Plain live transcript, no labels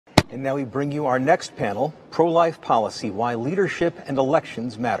And now we bring you our next panel, Pro-Life Policy, Why Leadership and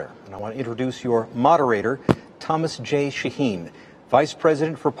Elections Matter. And I want to introduce your moderator, Thomas J. Shaheen, Vice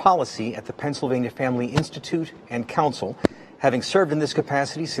President for Policy at the Pennsylvania Family Institute and Council, having served in this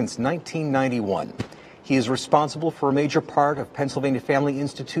capacity since 1991. He is responsible for a major part of Pennsylvania Family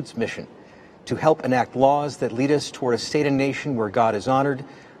Institute's mission to help enact laws that lead us toward a state and nation where God is honored,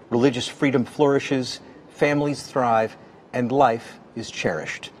 religious freedom flourishes, families thrive, and life is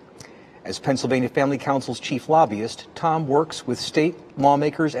cherished. As Pennsylvania Family Council's chief lobbyist, Tom works with state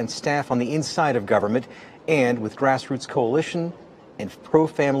lawmakers and staff on the inside of government and with grassroots coalition and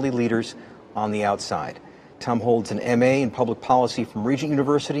pro-family leaders on the outside. Tom holds an MA in public policy from Regent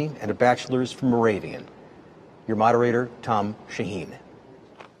University and a bachelor's from Moravian. Your moderator, Tom Shaheen.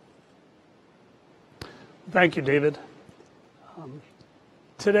 Thank you, David.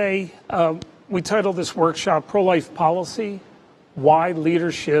 Today, we titled this workshop, Pro-Life Policy, Why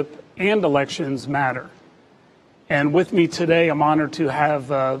Leadership and Elections Matter. And with me today, I'm honored to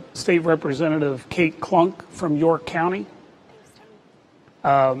have State Representative Kate Klunk from York County.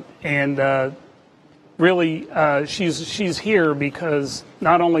 Really, she's here because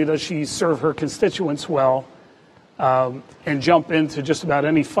not only does she serve her constituents well and jump into just about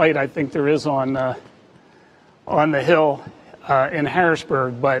any fight I think there is on the Hill in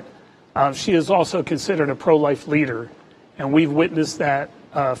Harrisburg, but she is also considered a pro-life leader, and we've witnessed that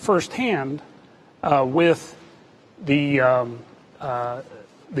firsthand with the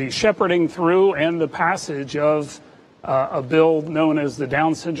shepherding through and the passage of a bill known as the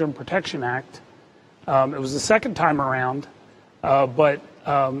Down Syndrome Protection Act. It was the second time around, but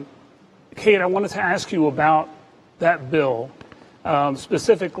Kate, I wanted to ask you about that bill.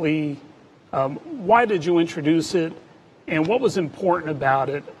 Specifically, why did you introduce it, and what was important about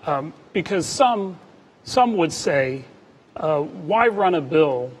it? Because some would say, why run a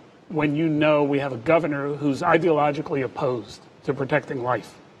bill when you know we have a governor who's ideologically opposed to protecting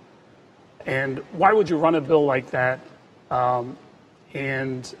life? And why would you run a bill like that,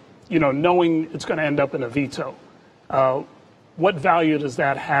 and knowing it's going to end up in a veto? What value does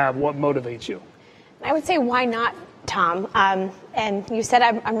that have? What motivates you? I would say, why not, Tom? And you said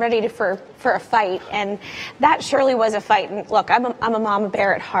I'm ready for a fight, and that surely was a fight. And look, I'm a mama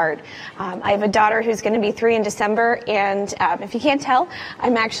bear at heart. I have a daughter who's going to be 3 in December, and if you can't tell,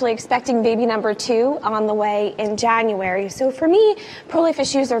 I'm actually expecting baby number 2 on the way in January. So for me, pro-life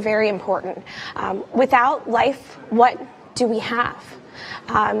issues are very important. Without life, what do we have?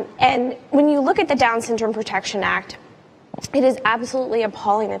 And when you look at the Down Syndrome Protection Act, it is absolutely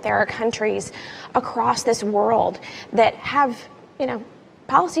appalling that there are countries across this world that have,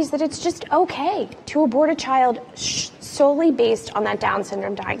 policies that it's just okay to abort a child solely based on that Down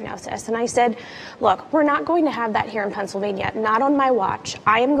syndrome diagnosis. And I said, look, we're not going to have that here in Pennsylvania, not on my watch.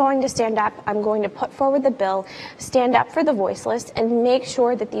 I am going to stand up. I'm going to put forward the bill, stand up for the voiceless, and make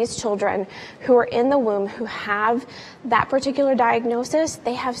sure that these children who are in the womb who have that particular diagnosis,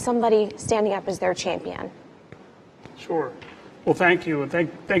 they have somebody standing up as their champion. Sure. Well, thank you, and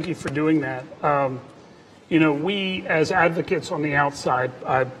thank you for doing that. We as advocates on the outside,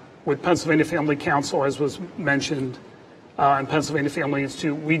 with Pennsylvania Family Council, as was mentioned, and Pennsylvania Family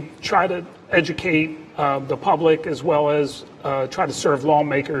Institute, we try to educate the public as well as try to serve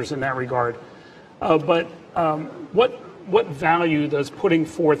lawmakers in that regard. But what value does putting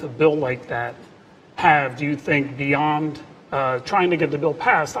forth a bill like that have, do you think, beyond trying to get the bill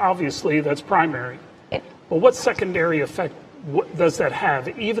passed? Obviously, that's primary. But what secondary effect does that have,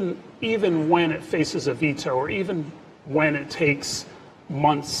 even when it faces a veto, or even when it takes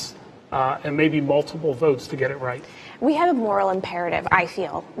months and maybe multiple votes to get it right? We have a moral imperative, I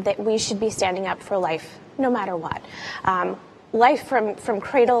feel, that we should be standing up for life no matter what. Life from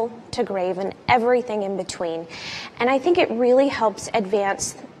cradle to grave and everything in between. And I think it really helps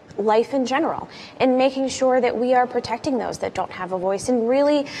advance life in general, and making sure that we are protecting those that don't have a voice, and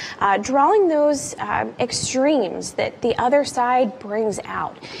really drawing those extremes that the other side brings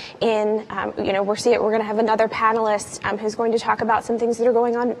out. We're going to have another panelist who's going to talk about some things that are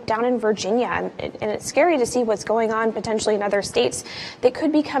going on down in Virginia, and it's scary to see what's going on potentially in other states that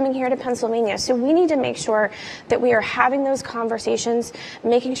could be coming here to Pennsylvania. So we need to make sure that we are having those conversations,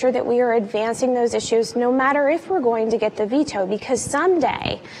 making sure that we are advancing those issues, no matter if we're going to get the veto, because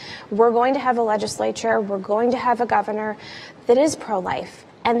someday we're going to have a legislature, we're going to have a governor that is pro-life,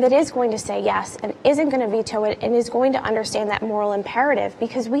 and that is going to say yes and isn't going to veto it and is going to understand that moral imperative,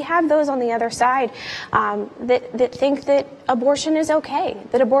 because we have those on the other side that think that abortion is okay,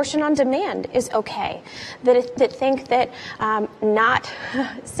 that abortion on demand is okay, that think that not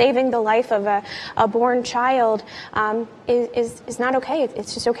saving the life of a born child is not okay.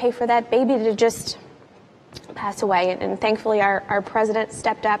 It's just okay for that baby to just pass away. And thankfully our president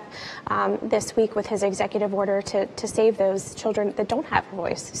stepped up this week with his executive order to save those children that don't have a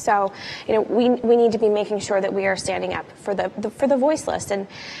voice. So, you know, we need to be making sure that we are standing up for the voiceless. And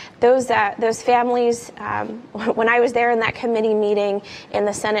those families, when I was there in that committee meeting in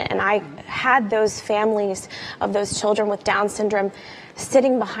the Senate and I had those families of those children with Down syndrome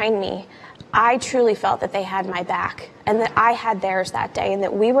sitting behind me, I truly felt that they had my back and that I had theirs that day, and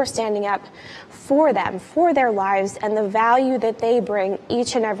that we were standing up for them, for their lives, and the value that they bring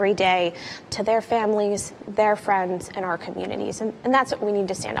each and every day to their families, their friends, and our communities. And that's what we need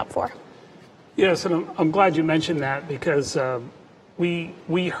to stand up for. Yes, and I'm glad you mentioned that, because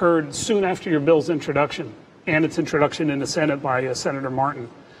we heard soon after your bill's introduction and its introduction in the Senate by Senator Martin,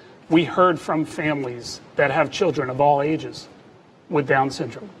 we heard from families that have children of all ages with Down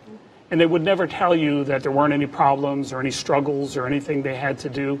syndrome. And they would never tell you that there weren't any problems or any struggles or anything they had to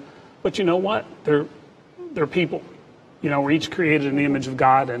do. But you know what? They're people. You know, we're each created in the image of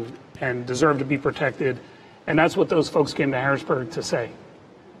God and deserve to be protected. And that's what those folks came to Harrisburg to say.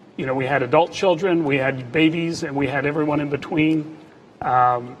 You know, we had adult children, we had babies, and we had everyone in between. You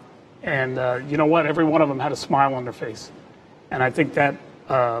know what? Every one of them had a smile on their face. And I think that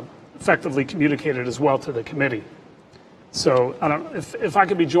effectively communicated as well to the committee. So I don't know if I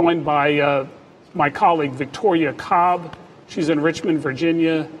could be joined by my colleague, Victoria Cobb. She's in Richmond,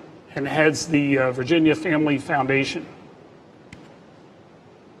 Virginia, and heads the Virginia Family Foundation.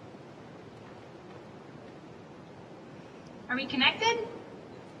 Are we connected?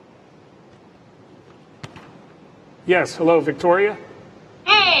 Yes, hello, Victoria.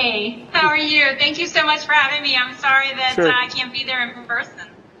 Hey, how are you? Thank you so much for having me. I'm sorry that Sure. I can't be there in person.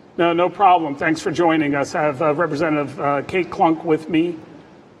 No problem. Thanks for joining us. I have Representative Kate Klunk with me,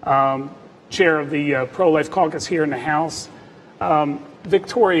 chair of the Pro-Life Caucus here in the House.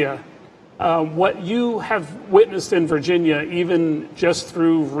 Victoria, what you have witnessed in Virginia, even just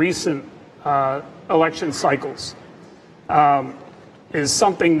through recent election cycles, is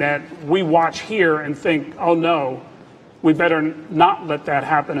something that we watch here and think, oh no, we better not let that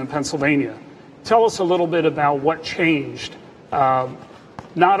happen in Pennsylvania. Tell us a little bit about what changed,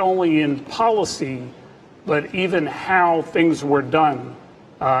 not only in policy, but even how things were done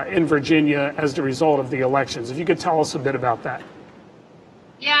in Virginia as the result of the elections. If you could tell us a bit about that.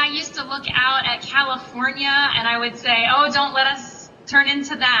 Yeah, I used to look out at California and I would say, oh, don't let us turn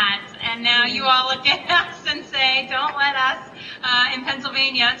into that. And now you all look at us and say, don't let us in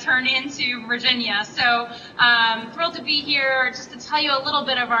Pennsylvania turn into Virginia. So thrilled to be here just to tell you a little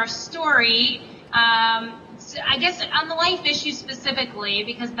bit of our story. I guess on the life issue specifically,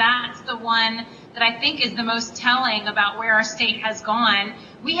 because that's the one that I think is the most telling about where our state has gone.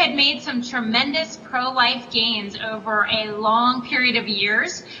 We had made some tremendous pro-life gains over a long period of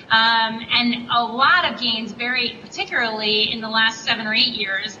years, and a lot of gains, very particularly in the last 7 or 8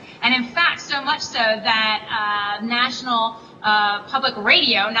 years. And in fact, so much so that national public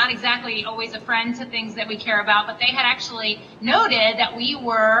radio, not exactly always a friend to things that we care about, but they had actually noted that we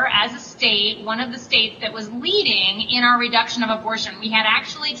were, as a state, one of the states that was leading in our reduction of abortion. We had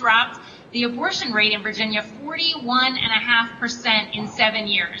actually dropped the abortion rate in Virginia 41.5% in 7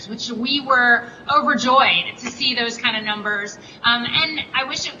 years, which we were overjoyed to see those kind of numbers. And I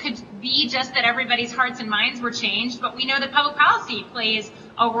wish it could be just that everybody's hearts and minds were changed, but we know that public policy plays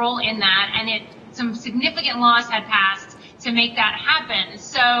a role in that, and some significant laws had passed to make that happen.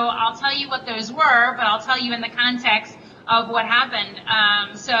 So I'll tell you what those were, but I'll tell you in the context of what happened.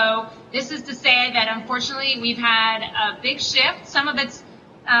 So this is to say that unfortunately we've had a big shift. Some of it's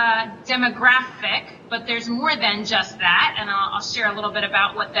demographic, but there's more than just that, and I'll share a little bit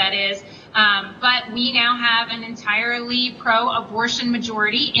about what that is. But we now have an entirely pro-abortion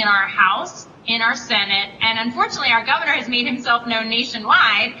majority in our House, in our Senate, and unfortunately our governor has made himself known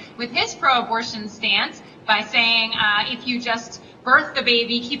nationwide with his pro-abortion stance by saying if you just birth the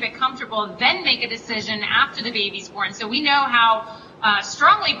baby, keep it comfortable, then make a decision after the baby's born. So we know how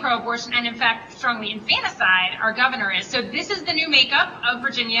strongly pro-abortion and, in fact, strongly infanticide our governor is. So this is the new makeup of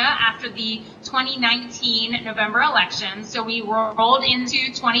Virginia after the 2019 November election. So we rolled into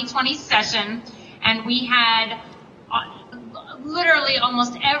 2020 session, and we had literally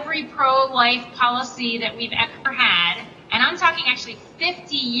almost every pro-life policy that we've ever had, and I'm talking actually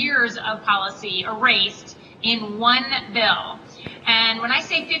 50 years of policy erased in one bill. And when I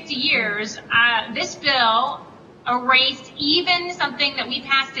say 50 years, this bill erased even something that we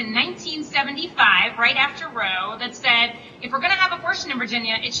passed in 1975, right after Roe, that said if we're going to have abortion in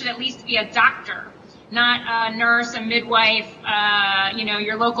Virginia, it should at least be a doctor, not a nurse, a midwife,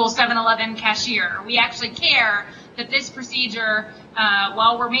 your local 7-Eleven cashier. We actually care that this procedure,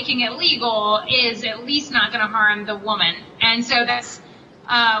 while we're making it legal, is at least not going to harm the woman. And so that's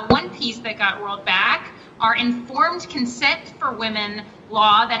one piece that got rolled back. Our informed consent for women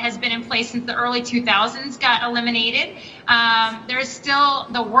law that has been in place since the early 2000s got eliminated. There's still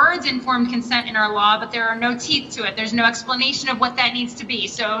the words informed consent in our law, but there are no teeth to it. There's no explanation of what that needs to be.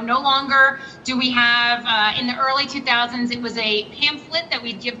 So no longer do we have, in the early 2000s, it was a pamphlet that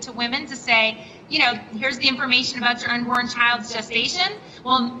we'd give to women to say, here's the information about your unborn child's gestation.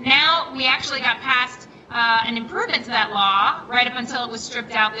 Well, now we actually got past an improvement to that law right up until it was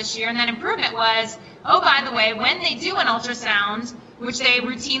stripped out this year. And that improvement was, oh, by the way, when they do an ultrasound, which they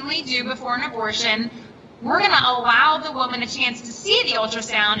routinely do before an abortion, we're going to allow the woman a chance to see the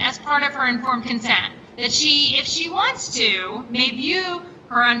ultrasound as part of her informed consent. That she, if she wants to, may view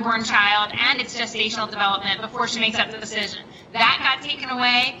her unborn child and its gestational development before she makes that decision. That got taken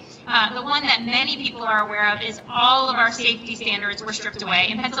away. The one that many people are aware of is all of our safety standards were stripped away.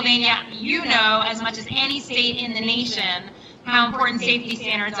 In Pennsylvania, you know as much as any state in the nation how important safety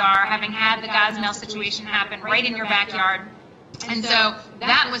standards are, having had the Gosnell situation happen right in your backyard. And so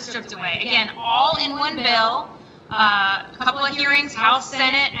that was stripped away. Again, all in one bill, a couple of hearings, House,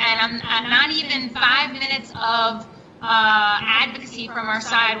 Senate, and not even 5 minutes of advocacy from our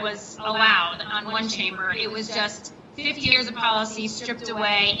side was allowed on one chamber. It was just 50 years of policy stripped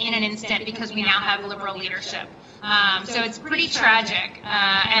away in an instant because we now have liberal leadership. So it's pretty tragic.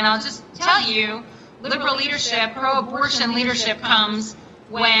 And I'll just tell you, liberal leadership, pro-abortion leadership comes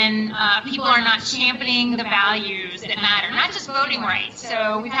when people are not championing the values that matter, not just voting rights.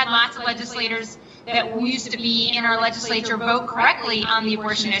 So we've had lots of legislators that used to be in our legislature vote correctly on the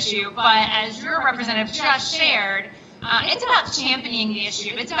abortion issue. But as your representative just shared, it's about championing the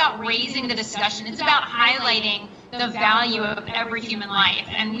issue. It's about raising the discussion. It's about highlighting the value of every human life.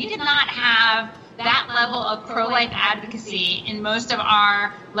 And we did not have that level of pro-life advocacy in most of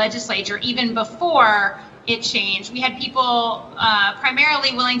our legislature, even before it changed. We had people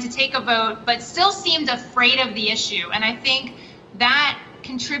primarily willing to take a vote, but still seemed afraid of the issue. And I think that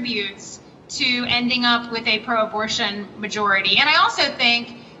contributes to ending up with a pro-abortion majority. And I also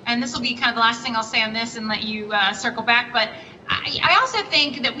think, and this will be kind of the last thing I'll say on this and let you circle back, but I also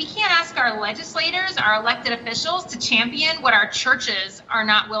think that we can't ask our legislators, our elected officials, to champion what our churches are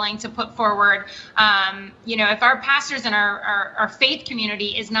not willing to put forward. If our pastors and our faith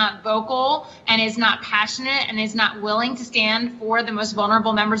community is not vocal and is not passionate and is not willing to stand for the most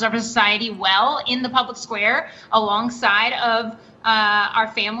vulnerable members of our society well in the public square alongside of our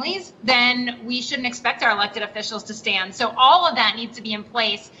families, then we shouldn't expect our elected officials to stand. So all of that needs to be in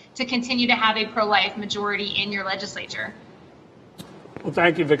place to continue to have a pro-life majority in your legislature. Well,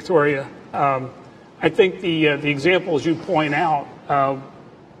 thank you, Victoria. I think the examples you point out,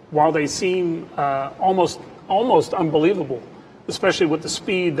 while they seem almost unbelievable, especially with the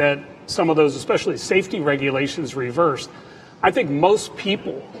speed that some of those, especially safety regulations, reversed, I think most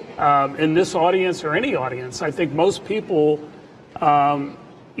people in this audience or any audience, I think most people,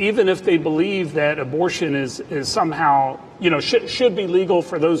 even if they believe that abortion is somehow, should be legal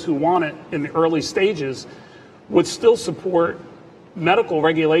for those who want it in the early stages, would still support medical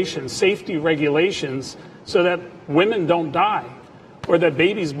regulations, safety regulations, so that women don't die or that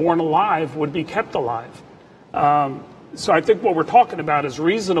babies born alive would be kept alive. So I think what we're talking about is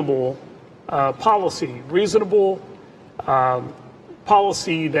reasonable policy,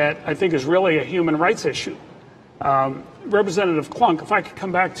 policy that I think is really a human rights issue. Representative Klunk, if I could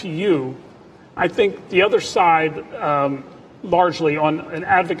come back to you, I think the other side, largely on an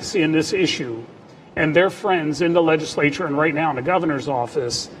advocacy in this issue, and their friends in the legislature and right now in the governor's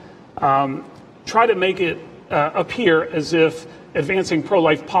office, try to make it appear as if advancing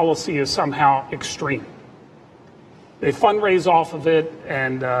pro-life policy is somehow extreme. They fundraise off of it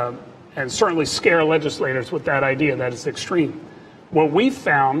and certainly scare legislators with that idea that it's extreme. What we've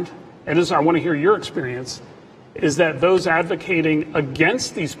found, and this I want to hear your experience, is that those advocating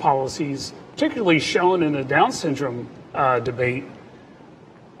against these policies, particularly shown in the Down syndrome debate,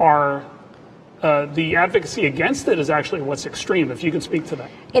 are the advocacy against it is actually what's extreme, if you can speak to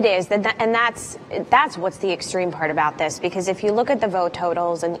that. It is, and that's what's the extreme part about this, because if you look at the vote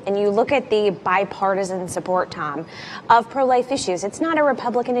totals and you look at the bipartisan support, Tom, of pro-life issues, it's not a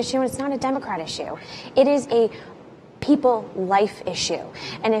Republican issue and it's not a Democrat issue. It is a people life issue.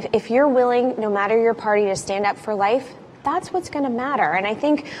 And if you're willing, no matter your party, to stand up for life, that's what's going to matter. And I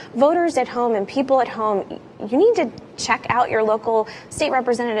think voters at home and people at home, you need to check out your local state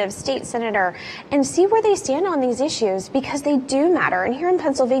representative, state senator, and see where they stand on these issues, because they do matter. And here in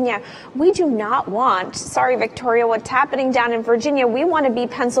Pennsylvania, we do not want, sorry, Victoria, what's happening down in Virginia. We want to be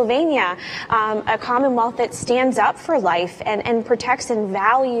Pennsylvania, a Commonwealth that stands up for life and protects and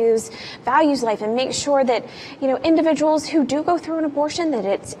values life, and makes sure that, individuals who do go through an abortion, that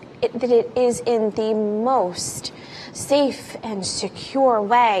it is in the most safe and secure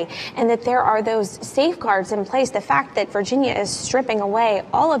way, and that there are those safeguards in place. The fact that Virginia is stripping away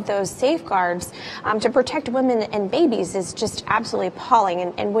all of those safeguards to protect women and babies is just absolutely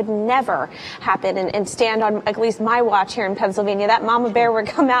appalling, and would never happen and stand on at least my watch here in Pennsylvania. That mama bear would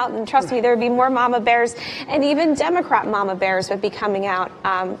come out, and trust me, there would be more mama bears, and even Democrat mama bears would be coming out.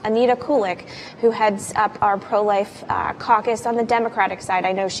 Anita Kulik, who heads up our pro-life caucus on the Democratic side,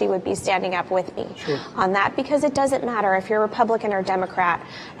 I know she would be standing up with me on that, because it doesn't matter if you're Republican or Democrat.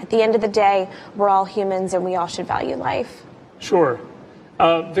 At the end of the day, we're all humans, and we all should value life. Sure.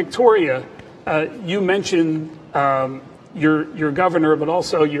 Victoria, you mentioned your governor, but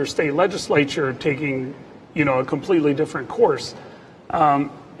also your state legislature taking, a completely different course.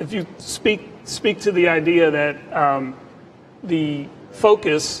 If you speak to the idea that the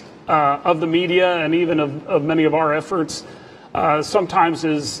focus of the media and even of many of our efforts sometimes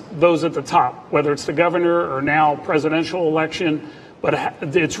is those at the top, whether it's the governor or now presidential election, but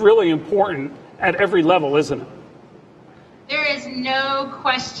it's really important at every level, isn't it? There is no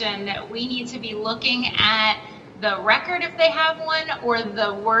question that we need to be looking at the record, if they have one, or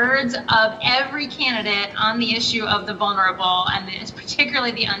the words of every candidate on the issue of the vulnerable, and it's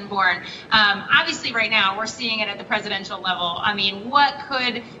particularly the unborn. Obviously, right now, we're seeing it at the presidential level. I mean, what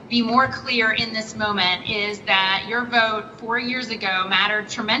could be more clear in this moment is that your vote 4 years ago mattered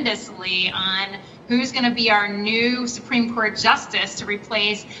tremendously on who's going to be our new Supreme Court justice to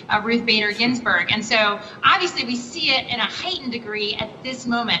replace Ruth Bader Ginsburg. And so, obviously, we see it in a heightened degree at this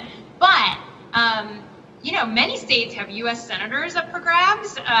moment. But many states have U.S. senators up for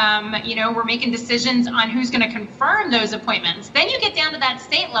grabs. We're making decisions on who's going to confirm those appointments. Then you get down to that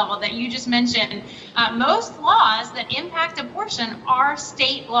state level that you just mentioned. Most laws that impact abortion are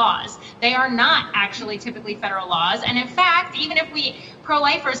state laws. They are not actually typically federal laws. And in fact, even if we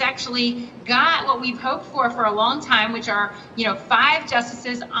pro-lifers actually got what we've hoped for a long time, which are, 5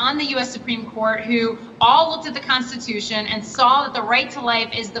 justices on the U.S. Supreme Court who all looked at the Constitution and saw that the right to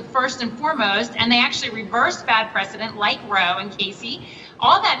life is the first and foremost, and they actually reversed bad precedent like Roe and Casey.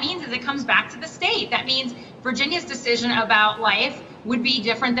 All that means is it comes back to the state. That means Virginia's decision about life would be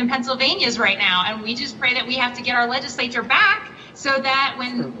different than Pennsylvania's right now, and we just pray that we have to get our legislature back so that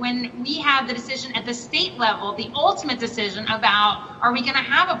when we have the decision at the state level, the ultimate decision about are we going to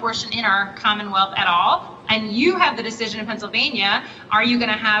have abortion in our Commonwealth at all, and you have the decision in Pennsylvania, are you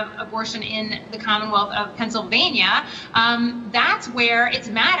going to have abortion in the Commonwealth of Pennsylvania, that's where it's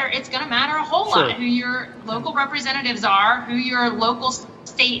going to matter a whole lot who your local representatives are, who your local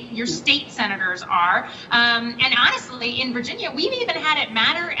your state senators are. And honestly, in Virginia, we've even had it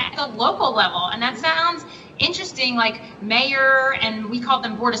matter at the local level. And that sounds interesting, like mayor, and we call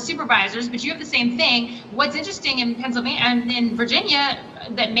them board of supervisors, but you have the same thing. What's interesting in Pennsylvania and in Virginia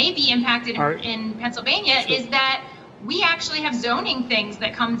that may be impacted in Pennsylvania is that we actually have zoning things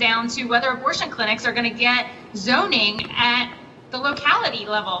that come down to whether abortion clinics are going to get zoning at the locality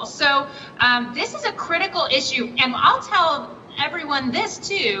level. So this is a critical issue. And I'll tell everyone this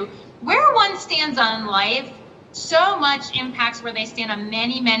too, where one stands on life so much impacts where they stand on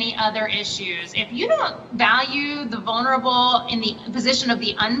many, many other issues. If you don't value the vulnerable in the position of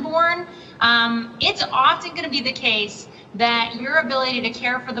the unborn, it's often going to be the case that your ability to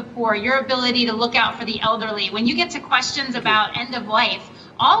care for the poor, your ability to look out for the elderly, when you get to questions about end of life,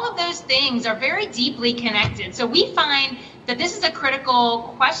 all of those things are very deeply connected. So we find that this is a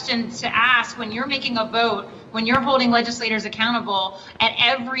critical question to ask when you're making a vote, when you're holding legislators accountable at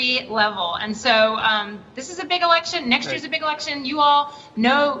every level. And so this is a big election. Next year's a big election. You all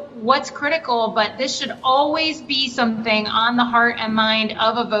know what's critical, but this should always be something on the heart and mind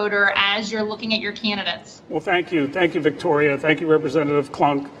of a voter as you're looking at your candidates. Well, thank you. Thank you, Victoria. Thank you, Representative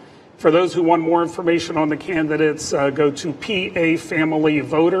Klunk. For those who want more information on the candidates, go to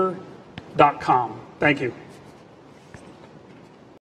pafamilyvoter.com. Thank you.